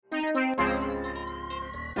This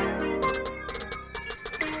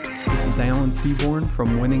is Alan Seaborn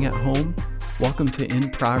from Winning at Home. Welcome to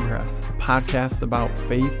In Progress, a podcast about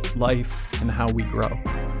faith, life, and how we grow.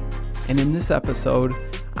 And in this episode,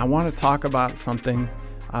 I want to talk about something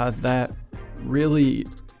that really,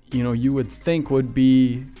 you would think would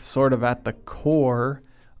be sort of at the core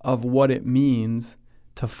of what it means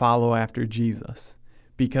to follow after Jesus.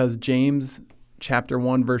 Because James chapter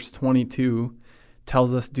 1, verse 22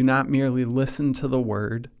 tells us, do not merely listen to the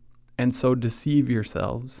word and so deceive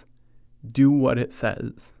yourselves. Do what it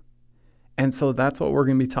says. And so that's what we're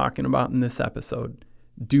going to be talking about in this episode.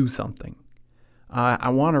 Do something. I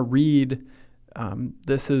want to read, I'm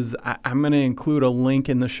going to include a link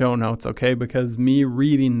in the show notes, okay? Because me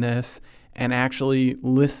reading this and actually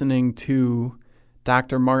listening to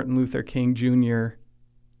Dr. Martin Luther King Jr.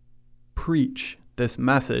 preach this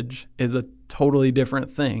message is a totally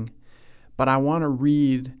different thing. But I want to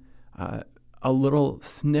read a little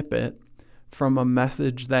snippet from a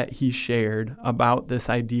message that he shared about this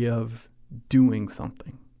idea of doing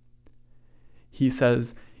something. He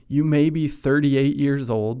says, you may be 38 years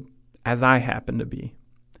old, as I happen to be,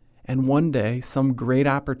 and one day some great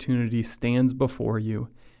opportunity stands before you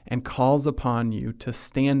and calls upon you to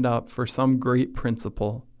stand up for some great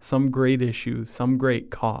principle, some great issue, some great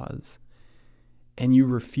cause, and you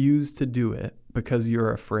refuse to do it because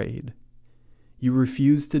you're afraid. You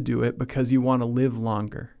refuse to do it because you want to live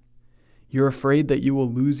longer. You're afraid that you will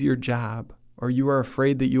lose your job, or you are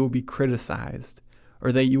afraid that you will be criticized,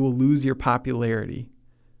 or that you will lose your popularity,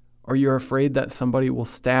 or you're afraid that somebody will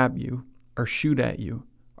stab you, or shoot at you,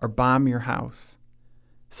 or bomb your house.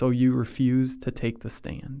 So you refuse to take the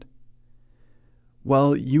stand.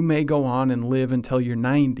 Well, you may go on and live until you're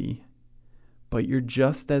 90, but you're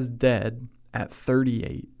just as dead at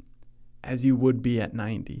 38 as you would be at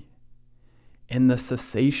 90. And the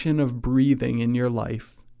cessation of breathing in your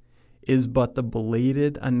life is but the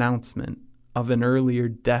belated announcement of an earlier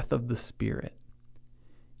death of the spirit.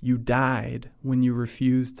 You died when you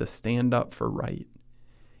refused to stand up for right.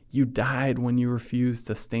 You died when you refused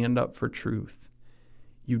to stand up for truth.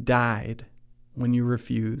 You died when you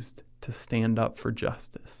refused to stand up for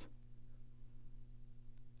justice.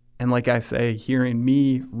 And like I say, hearing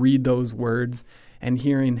me read those words and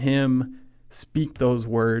hearing him speak those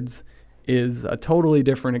words is a totally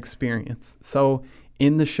different experience. So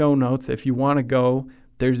in the show notes, if you want to go,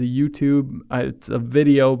 there's a YouTube, it's a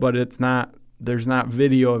video, but there's not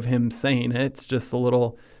video of him saying it. It's just a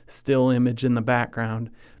little still image in the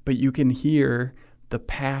background. But you can hear the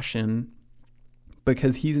passion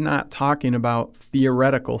because he's not talking about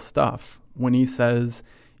theoretical stuff when he says,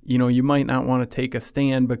 you might not want to take a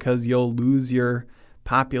stand because you'll lose your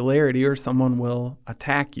popularity or someone will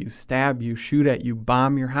attack you, stab you, shoot at you,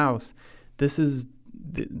 bomb your house.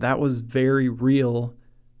 That was very real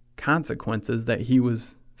consequences that he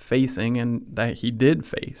was facing and that he did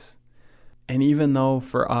face. And even though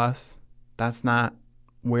for us, that's not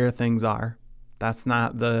where things are, that's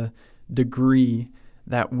not the degree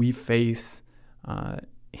that we face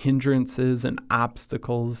hindrances and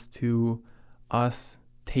obstacles to us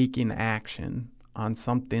taking action on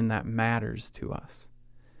something that matters to us.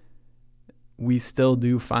 We still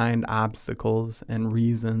do find obstacles and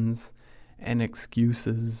reasons and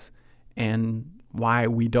excuses and why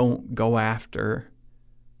we don't go after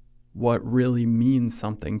what really means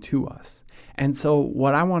something to us. And so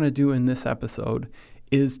what I want to do in this episode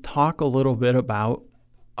is talk a little bit about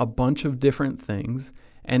a bunch of different things.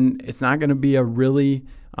 And it's not going to be a really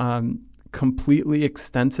completely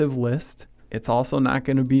extensive list. It's also not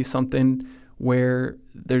going to be something where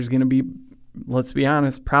there's going to be, let's be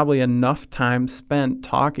honest, probably enough time spent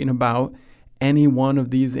talking about any one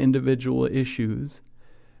of these individual issues.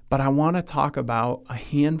 But I want to talk about a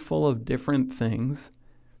handful of different things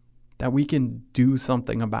that we can do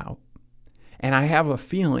something about. And I have a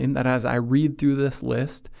feeling that as I read through this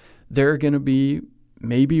list, there are going to be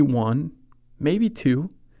maybe one, maybe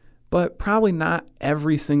two, but probably not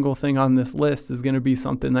every single thing on this list is going to be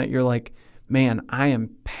something that you're like, man, I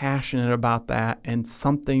am passionate about that and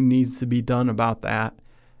something needs to be done about that.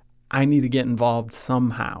 I need to get involved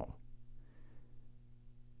somehow.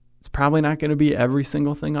 It's probably not going to be every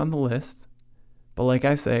single thing on the list, but like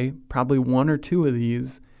I say, probably one or two of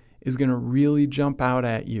these is going to really jump out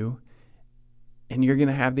at you, and you're going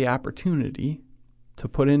to have the opportunity to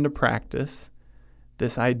put into practice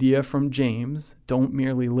this idea from James. Don't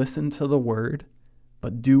merely listen to the word,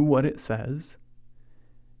 but do what it says.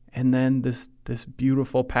 And then this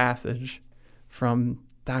beautiful passage from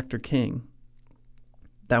Dr. King,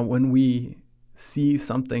 that when we see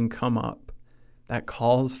something come up that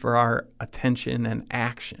calls for our attention and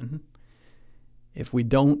action, if we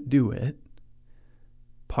don't do it,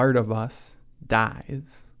 part of us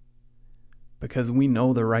dies because we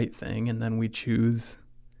know the right thing and then we choose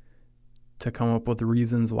to come up with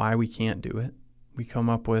reasons why we can't do it. We come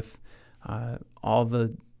up with all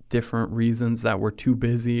the different reasons that we're too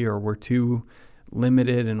busy or we're too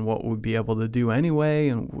limited in what we'd be able to do anyway,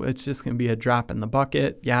 and it's just going to be a drop in the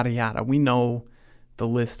bucket, yada, yada. We know the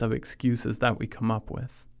list of excuses that we come up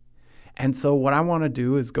with. And so what I want to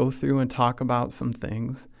do is go through and talk about some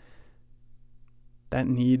things that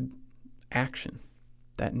need action,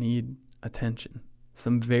 that need attention,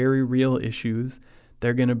 some very real issues.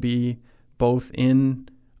 They're going to be both in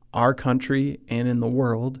our country and in the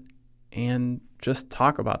world, and just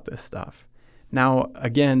talk about this stuff. Now,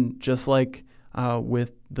 again, just like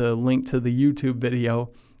with the link to the YouTube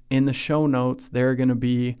video, in the show notes, there are going to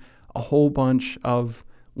be a whole bunch of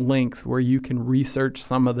links where you can research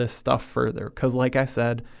some of this stuff further. Because like I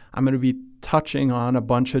said, I'm going to be touching on a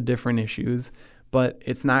bunch of different issues, but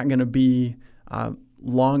it's not going to be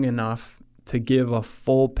long enough to give a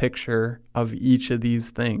full picture of each of these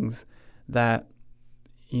things that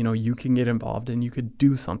you can get involved and you could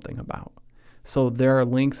do something about. So there are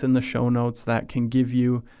links in the show notes that can give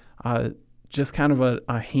you just kind of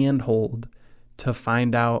a handhold to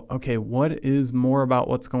find out, okay, what is more about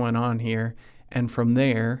what's going on here? And from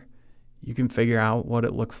there, you can figure out what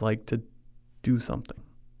it looks like to do something.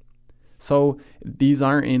 So these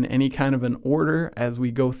aren't in any kind of an order as we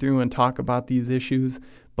go through and talk about these issues,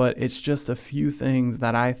 but it's just a few things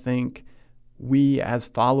that I think we as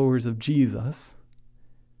followers of Jesus,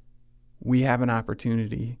 we have an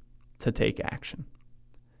opportunity to take action.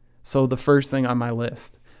 So the first thing on my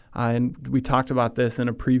list, and we talked about this in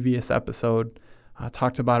a previous episode,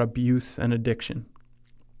 talked about abuse and addiction.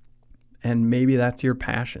 And maybe that's your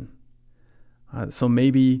passion. So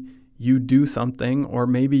maybe you do something, or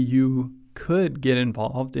maybe you could get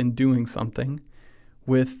involved in doing something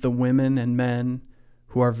with the women and men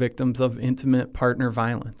who are victims of intimate partner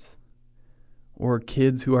violence, or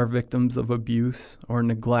kids who are victims of abuse or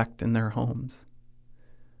neglect in their homes.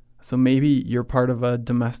 So maybe you're part of a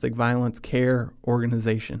domestic violence care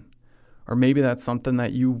organization, or maybe that's something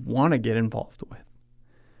that you want to get involved with.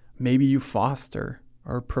 Maybe you foster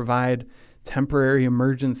or provide temporary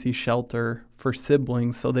emergency shelter for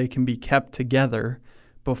siblings so they can be kept together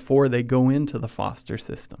before they go into the foster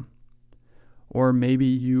system. Or maybe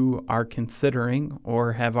you are considering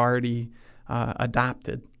or have already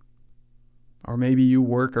adopted. Or maybe you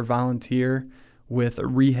work or volunteer with a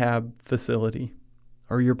rehab facility.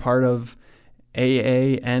 Or you're part of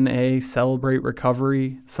AA, NA, Celebrate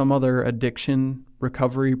Recovery, some other addiction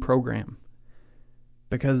recovery program.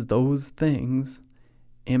 Because those things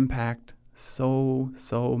impact so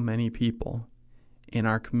many people in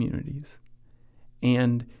our communities.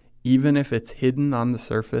 And even if it's hidden on the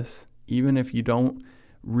surface, even if you don't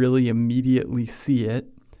really immediately see it,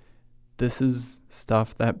 this is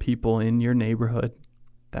stuff that people in your neighborhood,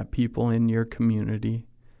 that people in your community,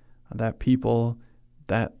 that people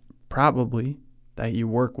that probably that you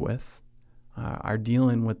work with are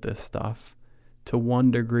dealing with this stuff to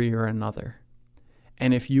one degree or another.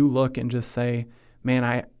 And if you look and just say, man,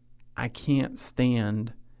 I can't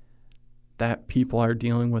stand that people are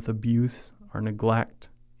dealing with abuse or neglect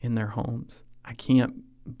in their homes. I can't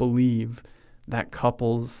believe that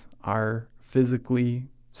couples are physically,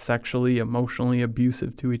 sexually, emotionally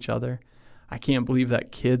abusive to each other. I can't believe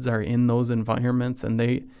that kids are in those environments and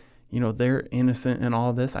they're innocent in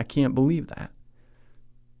all this. I can't believe that.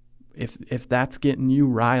 If that's getting you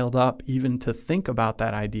riled up even to think about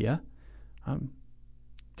that idea,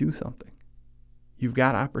 do something. You've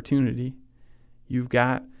got opportunity. You've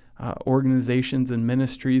got organizations and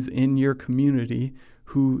ministries in your community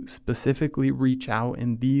who specifically reach out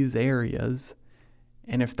in these areas.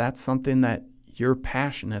 And if that's something that you're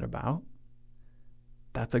passionate about,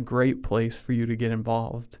 that's a great place for you to get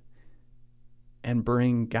involved and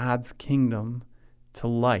bring God's kingdom to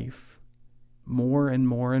life more and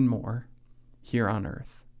more and more here on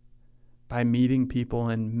earth by meeting people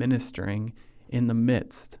and ministering in the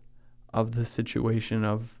midst of the situation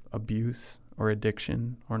of abuse or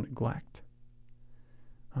addiction or neglect.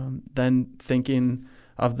 Then thinking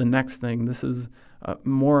of the next thing, this is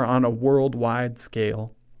more on a worldwide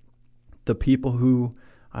scale. The people who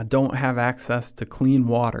don't have access to clean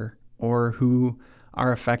water or who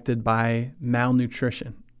are affected by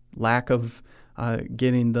malnutrition, lack of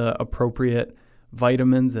getting the appropriate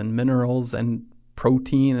vitamins and minerals and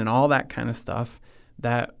protein and all that kind of stuff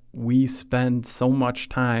that we spend so much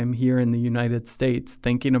time here in the United States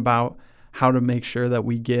thinking about how to make sure that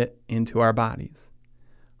we get into our bodies.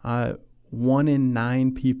 1 in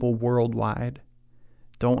 9 people worldwide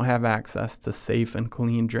don't have access to safe and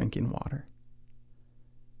clean drinking water.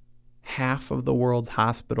 Half of the world's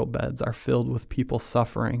hospital beds are filled with people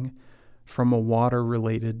suffering from a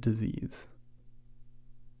water-related disease.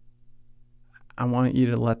 I want you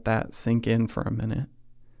to let that sink in for a minute.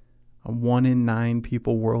 1 in 9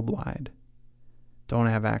 people worldwide don't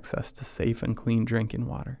have access to safe and clean drinking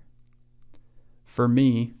water. For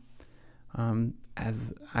me,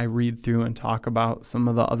 as I read through and talk about some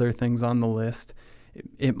of the other things on the list,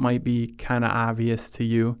 it might be kind of obvious to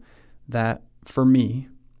you that for me,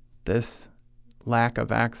 this lack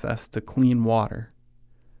of access to clean water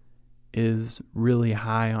is really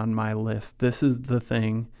high on my list. This is the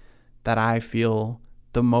thing that I feel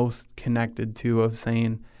the most connected to, of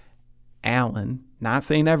saying, Alan, not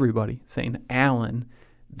saying everybody, saying, Alan,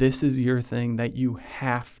 this is your thing that you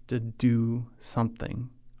have to do something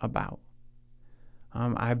about.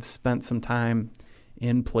 I've spent some time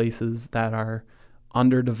in places that are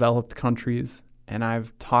underdeveloped countries, and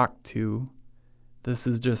I've talked to, this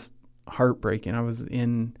is just heartbreaking. I was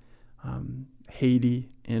in Haiti,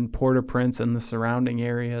 in Port-au-Prince and the surrounding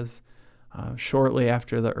areas shortly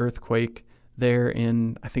after the earthquake there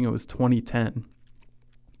in, I think it was 2010.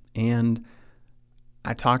 And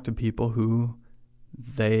I talked to people who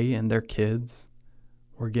they and their kids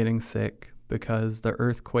were getting sick because the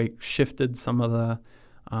earthquake shifted some of the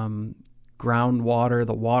groundwater,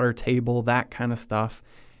 the water table, that kind of stuff.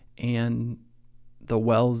 And the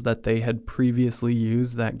wells that they had previously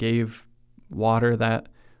used that gave water that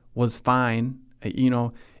was fine,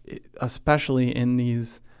 especially in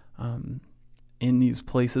these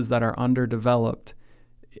places that are underdeveloped,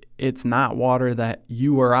 it's not water that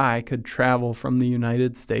you or I could travel from the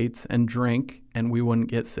United States and drink and we wouldn't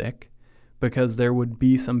get sick, because there would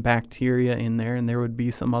be some bacteria in there and there would be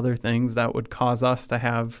some other things that would cause us to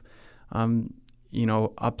have,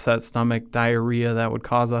 upset stomach, diarrhea, that would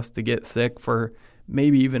cause us to get sick for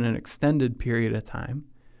maybe even an extended period of time.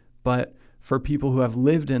 But for people who have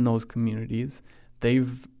lived in those communities,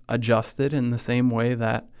 they've adjusted in the same way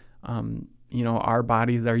that, our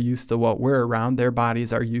bodies are used to what we're around. Their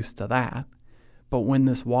bodies are used to that. But when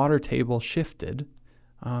this water table shifted,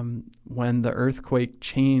 when the earthquake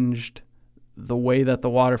changed the way that the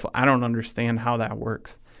water flow, I don't understand how that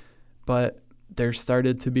works, but there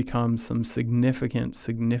started to become some significant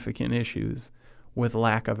issues with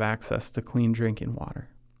lack of access to clean drinking water.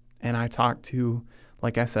 And I talked to,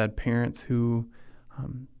 like I said, parents who,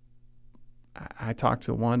 I talked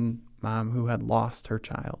to one mom who had lost her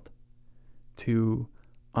child to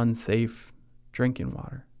unsafe drinking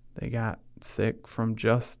water. They got sick from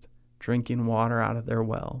just drinking water out of their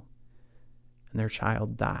well, and their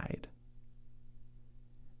child died.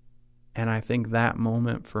 And I think that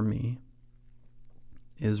moment for me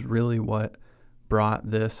is really what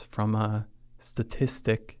brought this from a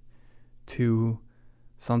statistic to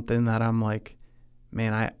something that I'm like,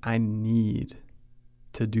 man, I need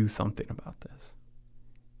to do something about this.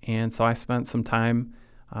 And so I spent some time,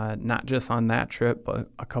 not just on that trip, but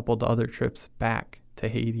a couple of other trips back to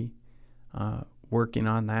Haiti, working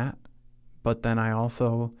on that. But then I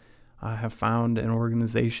also have found an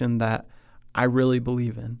organization that I really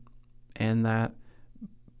believe in, and that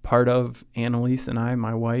part of Annalise and I,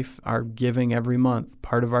 my wife, are giving every month.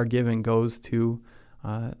 Part of our giving goes to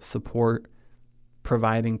support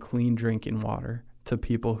providing clean drinking water to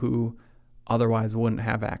people who otherwise wouldn't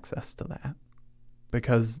have access to that,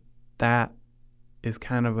 because that is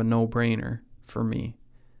kind of a no-brainer for me,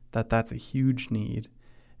 that's a huge need,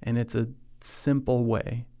 and it's a simple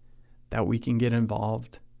way that we can get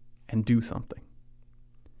involved and do something.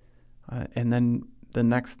 And then the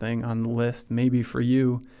next thing on the list, maybe for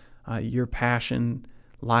you, your passion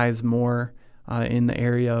lies more in the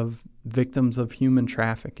area of victims of human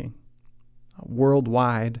trafficking.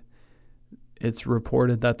 Worldwide, it's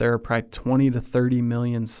reported that there are probably 20 to 30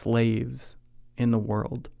 million slaves in the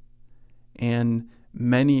world. And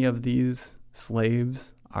many of these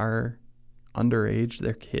slaves are underage,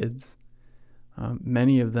 they're kids.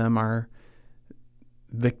 Many of them are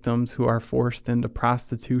victims who are forced into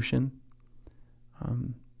prostitution,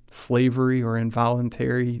 slavery, or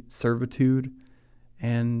involuntary servitude.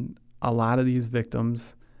 And a lot of these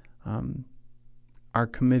victims are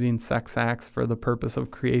committing sex acts for the purpose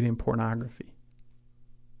of creating pornography.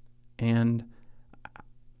 And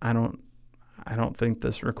I don't think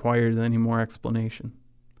this requires any more explanation.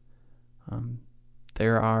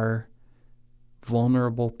 There are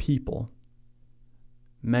vulnerable people,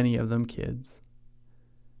 many of them kids,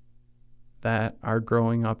 that are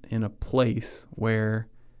growing up in a place where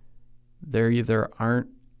there either aren't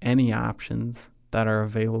any options that are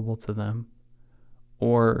available to them,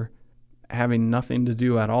 or having nothing to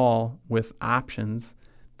do at all with options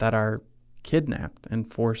that are kidnapped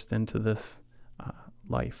and forced into this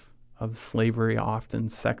life of slavery, often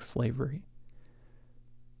sex slavery.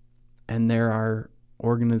 And there are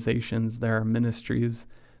organizations, there are ministries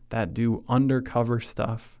that do undercover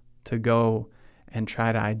stuff to go and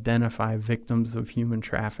try to identify victims of human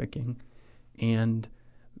trafficking and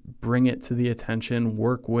bring it to the attention,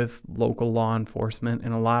 work with local law enforcement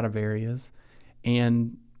in a lot of areas,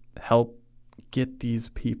 and help get these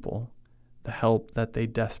people the help that they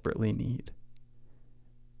desperately need.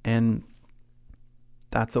 And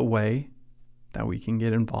that's a way that we can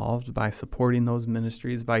get involved by supporting those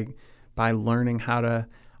ministries, by learning how to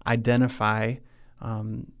identify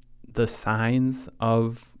the signs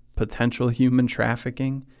of potential human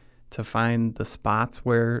trafficking, to find the spots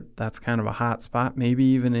where that's kind of a hot spot, maybe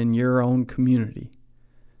even in your own community.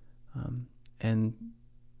 And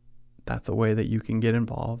that's a way that you can get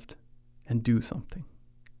involved and do something.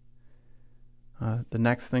 The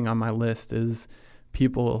next thing on my list is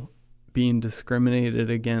people being discriminated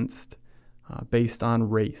against based on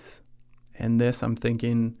race. And this, I'm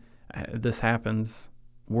thinking, this happens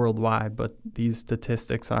worldwide, but these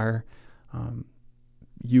statistics are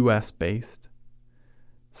U.S. based.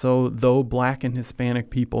 So though Black and Hispanic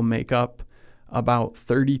people make up about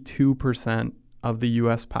 32% of the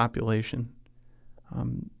U.S. population,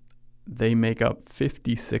 they make up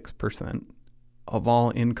 56% of all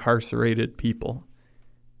incarcerated people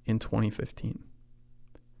in 2015.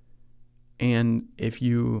 And if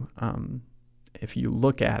you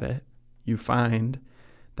look at it, you find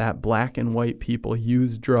that Black and white people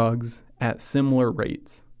use drugs at similar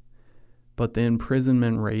rates, but the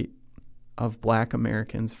imprisonment rate of Black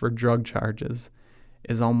Americans for drug charges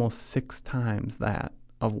is almost 6 times that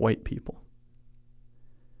of white people.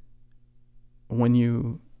 When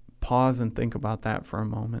you pause and think about that for a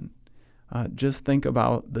moment, just think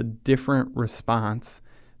about the different response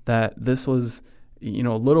that this was, a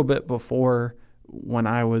little bit before when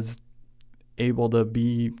I was able to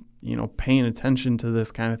be, paying attention to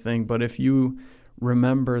this kind of thing. But if you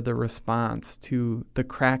remember the response to the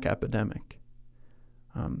crack epidemic,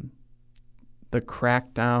 the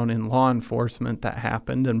crackdown in law enforcement that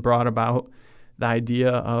happened and brought about the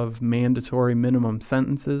idea of mandatory minimum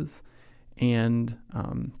sentences, and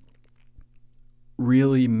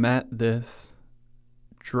really met this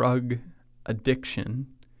drug addiction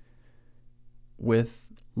with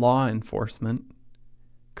law enforcement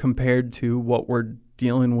compared to what we're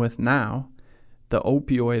dealing with now, the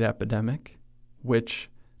opioid epidemic, which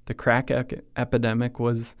the crack epidemic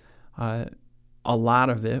was, a lot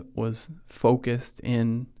of it was focused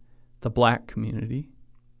in the Black community.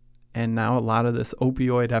 And now a lot of this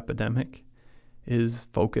opioid epidemic is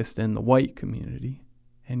focused in the white community.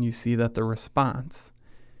 And you see that the response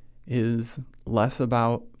is less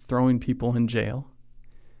about throwing people in jail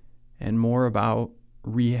and more about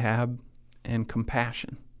rehab and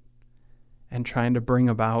compassion, and trying to bring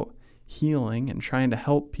about healing and trying to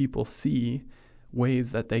help people see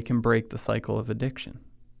ways that they can break the cycle of addiction.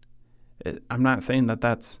 I'm not saying that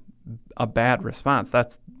that's a bad response.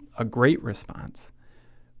 That's a great response.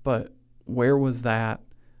 But where was that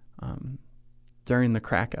during the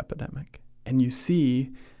crack epidemic? And you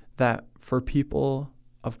see that for people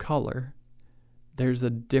of color, there's a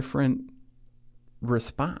different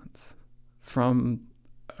response from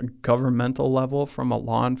a governmental level, from a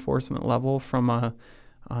law enforcement level, from a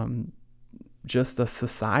just a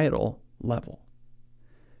societal level.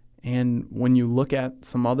 And when you look at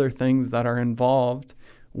some other things that are involved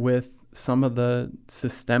with some of the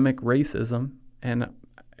systemic racism, and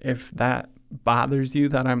if that bothers you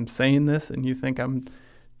that I'm saying this and you think I'm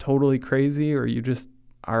totally crazy or you just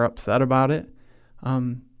are upset about it,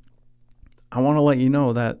 I want to let you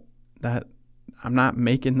know that I'm not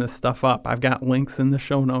making this stuff up. I've got links in the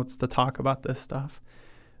show notes to talk about this stuff.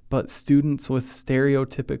 But students with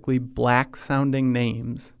stereotypically Black-sounding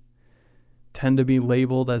names tend to be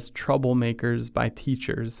labeled as troublemakers by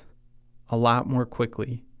teachers a lot more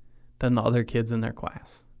quickly than the other kids in their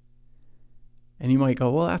class. And you might go,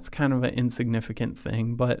 well, that's kind of an insignificant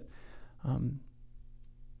thing, but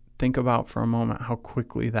think about for a moment how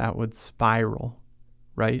quickly that would spiral,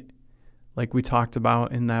 right? Like we talked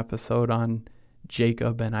about in the episode on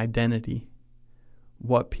Jacob and identity,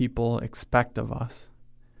 what people expect of us,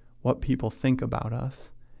 what people think about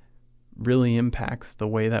us, really impacts the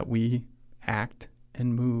way that we act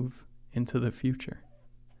and move into the future.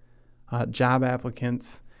 Job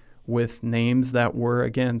applicants with names that were,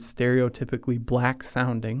 again, stereotypically Black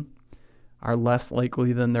sounding are less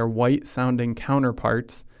likely than their white sounding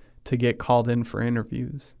counterparts to get called in for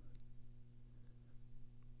interviews.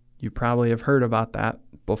 You probably have heard about that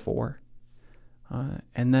before.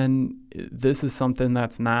 And then this is something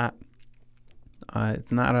that's not,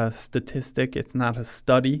 it's not a statistic, it's not a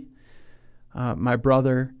study. My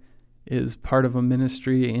brother is part of a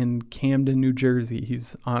ministry in Camden, New Jersey.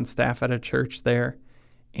 He's on staff at a church there,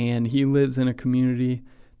 and he lives in a community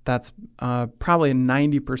that's probably a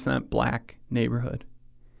 90% black neighborhood.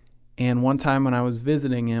 And one time when I was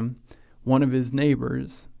visiting him, one of his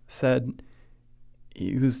neighbors said,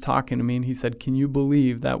 he was talking to me, and he said, "Can you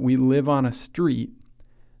believe that we live on a street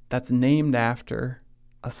that's named after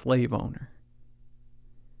a slave owner?"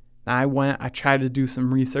 Now I tried to do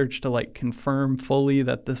some research to confirm fully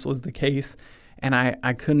that this was the case, and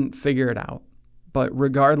I couldn't figure it out. But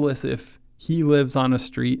regardless if he lives on a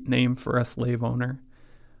street named for a slave owner,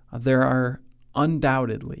 there are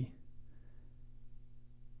undoubtedly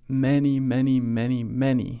many, many, many,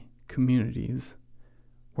 many communities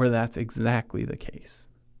where that's exactly the case.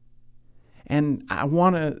 And I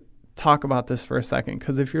want to talk about this for a second,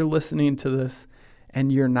 because if you're listening to this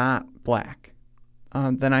and you're not black,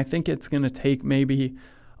 then I think it's going to take maybe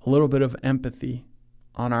a little bit of empathy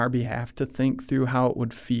on our behalf to think through how it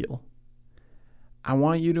would feel. I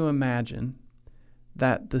want you to imagine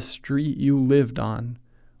that the street you lived on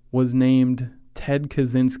was named Ted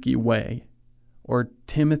Kaczynski Way or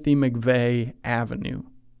Timothy McVeigh Avenue.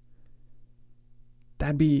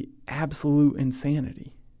 That'd be absolute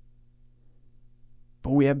insanity.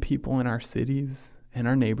 But we have people in our cities and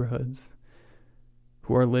our neighborhoods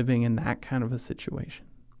who are living in that kind of a situation.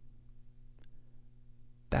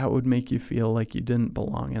 That would make you feel like you didn't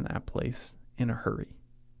belong in that place in a hurry.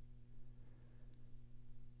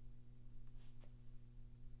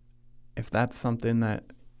 If that's something that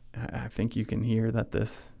I think you can hear, that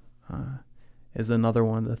this is another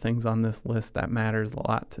one of the things on this list that matters a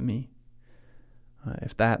lot to me.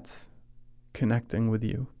 If that's connecting with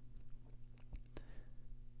you,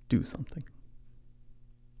 do something.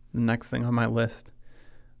 The next thing on my list,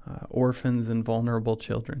 orphans and vulnerable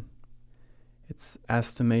children. It's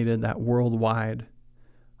estimated that worldwide,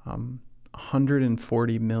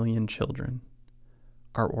 140 million children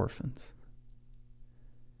are orphans.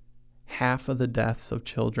 Half of the deaths of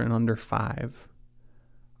children under 5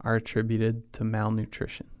 are attributed to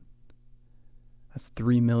malnutrition. That's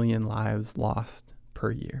 3 million lives lost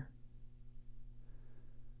per year.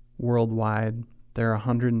 Worldwide, there are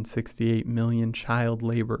 168 million child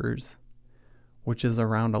laborers, which is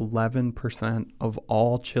around 11% of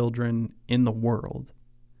all children in the world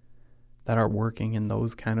that are working in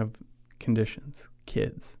those kind of conditions.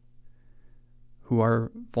 Kids who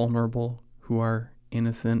are vulnerable, who are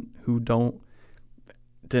innocent, who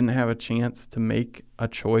didn't have a chance to make a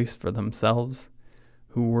choice for themselves,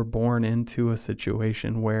 who were born into a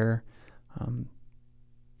situation where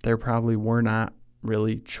there probably were not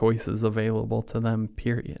really choices available to them,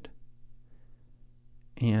 period.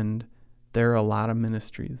 And there are a lot of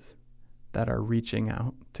ministries that are reaching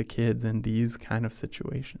out to kids in these kind of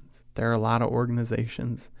situations. There are a lot of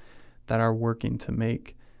organizations that are working to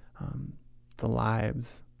make the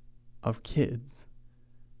lives of kids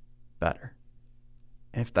better.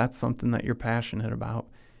 If that's something that you're passionate about,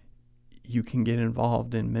 you can get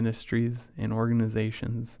involved in ministries and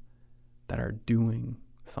organizations that are doing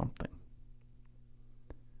something.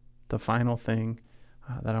 The final thing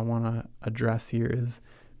that I want to address here is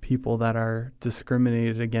people that are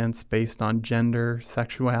discriminated against based on gender,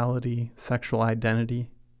 sexuality, sexual identity.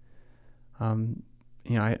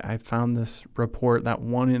 I found this report that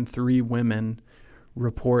 1 in 3 women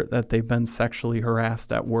report that they've been sexually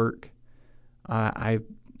harassed at work. I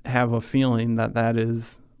have a feeling that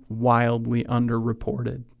is wildly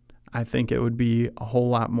underreported. I think it would be a whole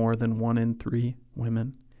lot more than 1 in 3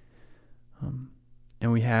 women.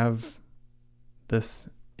 And we have this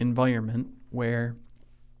environment where,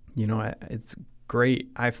 it's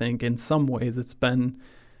great. I think in some ways it's been,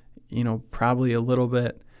 probably a little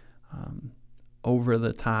bit over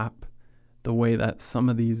the top, the way that some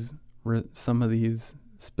of these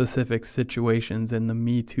specific situations in the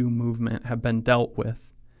Me Too movement have been dealt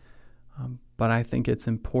with. But I think it's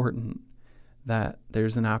important that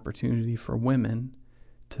there's an opportunity for women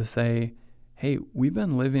to say, hey, we've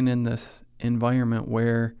been living in this environment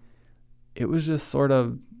where it was just sort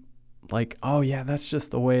of like, oh yeah, that's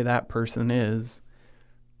just the way that person is.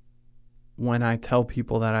 When I tell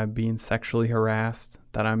people that I'm being sexually harassed,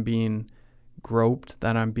 that I'm being groped,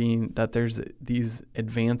 that there's these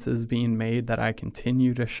advances being made, that I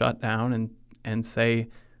continue to shut down and say,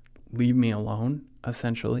 leave me alone,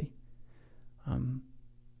 essentially.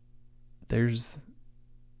 There's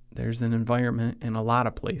there's an environment in a lot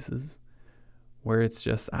of places where it's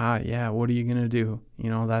just, what are you going to do?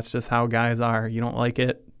 That's just how guys are. You don't like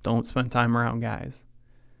it, don't spend time around guys.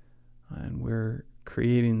 And we're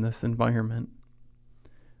creating this environment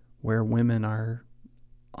where women are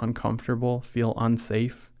uncomfortable, feel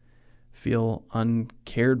unsafe, feel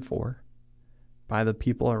uncared for by the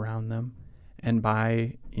people around them, and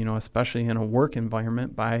by, especially in a work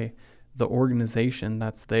environment, by the organization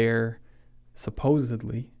that's there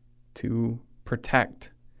supposedly to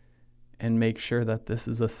protect and make sure that this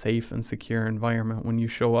is a safe and secure environment. When you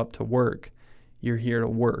show up to work, you're here to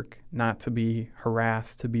work, not to be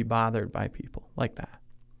harassed, to be bothered by people like that.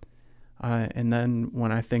 And then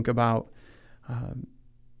when I think about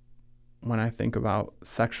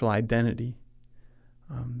sexual identity,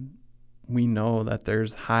 we know that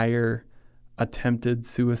there's higher attempted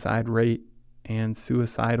suicide rate and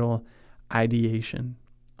suicidal ideation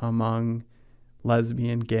among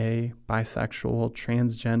lesbian, gay, bisexual,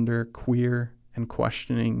 transgender, queer, and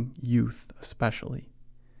questioning youth especially.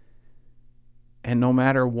 And no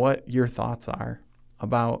matter what your thoughts are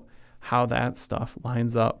about how that stuff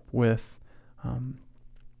lines up with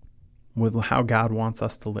how God wants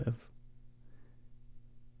us to live,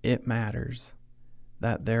 it matters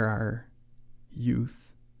that there are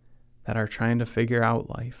youth that are trying to figure out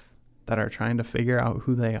life, that are trying to figure out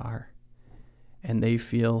who they are, and they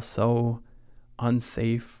feel so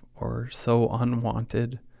unsafe or so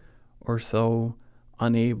unwanted or so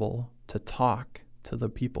unable to talk to the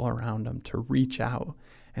people around them, to reach out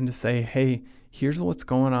and to say, hey, here's what's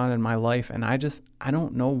going on in my life, and I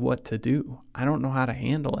don't know what to do. I don't know how to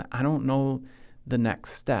handle it. I don't know the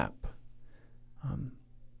next step.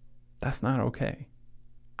 That's not okay,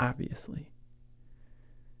 obviously.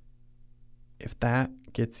 If that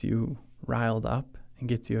gets you riled up and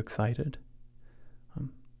gets you excited,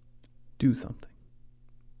 do something.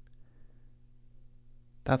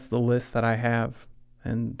 That's the list that I have,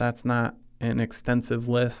 and that's not an extensive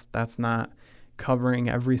list. That's not covering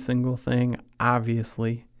every single thing,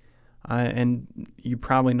 obviously. And you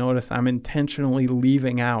probably notice I'm intentionally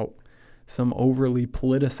leaving out some overly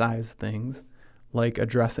politicized things like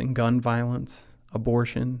addressing gun violence,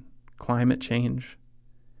 abortion, climate change.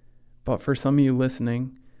 But for some of you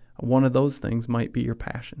listening, one of those things might be your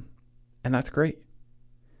passion. And that's great.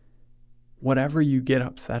 Whatever you get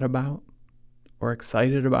upset about or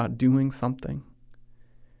excited about doing something,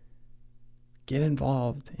 get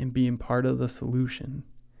involved in being part of the solution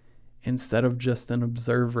instead of just an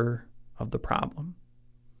observer of the problem.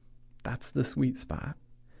 That's the sweet spot.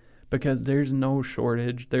 Because there's no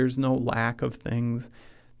shortage, there's no lack of things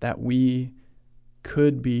that we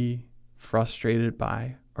could be frustrated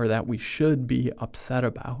by or that we should be upset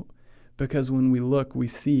about. Because when we look, we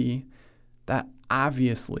see that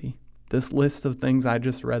obviously this list of things I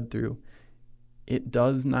just read through, it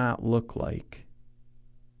does not look like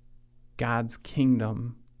God's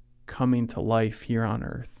kingdom coming to life here on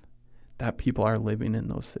earth, that people are living in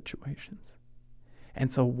those situations.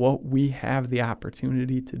 And so what we have the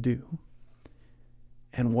opportunity to do,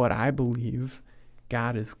 and what I believe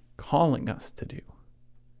God is calling us to do,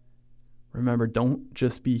 remember, don't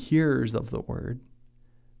just be hearers of the word,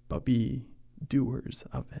 but be doers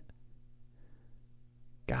of it.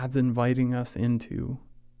 God's inviting us into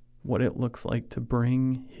what it looks like to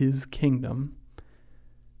bring his kingdom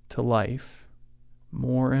to life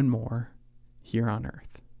more and more here on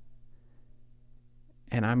earth.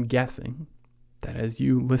 And I'm guessing that as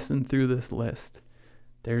you listen through this list,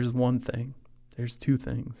 there's there's two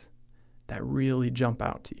things that really jump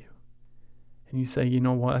out to you. And you say, you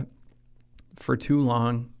know what? For too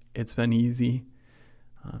long, it's been easy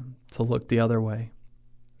to look the other way.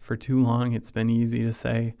 For too long, it's been easy to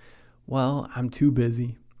say, well, I'm too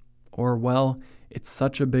busy. Or, well, it's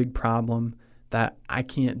such a big problem that I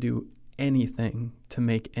can't do anything to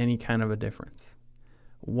make any kind of a difference.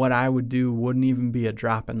 What I would do wouldn't even be a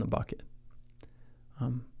drop in the bucket.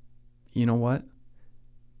 You know what?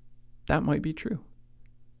 That might be true.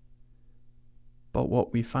 But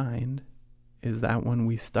what we find is that when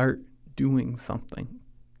we start doing something,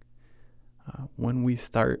 when we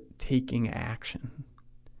start taking action,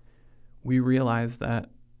 we realize that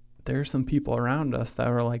there are some people around us that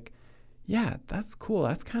are like, yeah, that's cool.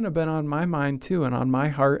 That's kind of been on my mind too and on my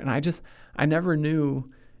heart. And I never knew,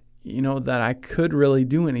 that I could really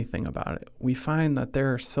do anything about it. We find that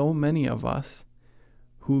there are so many of us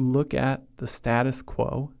who look at the status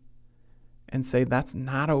quo and say that's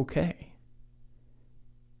not okay.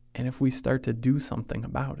 And if we start to do something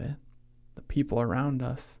about it, the people around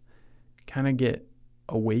us kind of get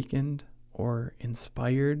awakened or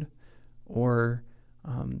inspired or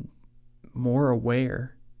more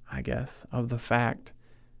aware, I guess, of the fact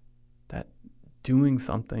that doing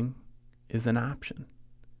something is an option.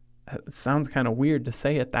 It sounds kind of weird to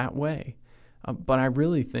say it that way, but I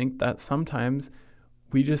really think that sometimes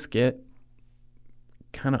we just get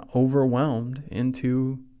kind of overwhelmed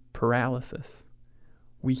into paralysis.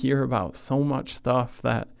 We hear about so much stuff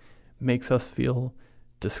that makes us feel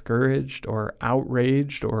discouraged or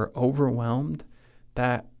outraged or overwhelmed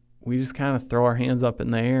that we just kind of throw our hands up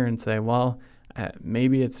in the air and say, well,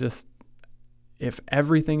 maybe it's just, if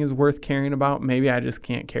everything is worth caring about, maybe I just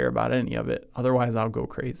can't care about any of it. Otherwise, I'll go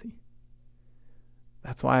crazy.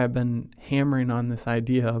 That's why I've been hammering on this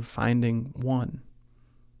idea of finding one,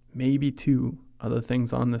 maybe two of the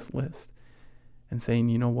things on this list and saying,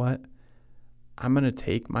 you know what? I'm going to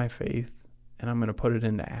take my faith and I'm going to put it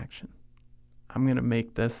into action. I'm going to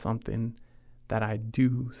make this something that I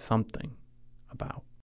do something about.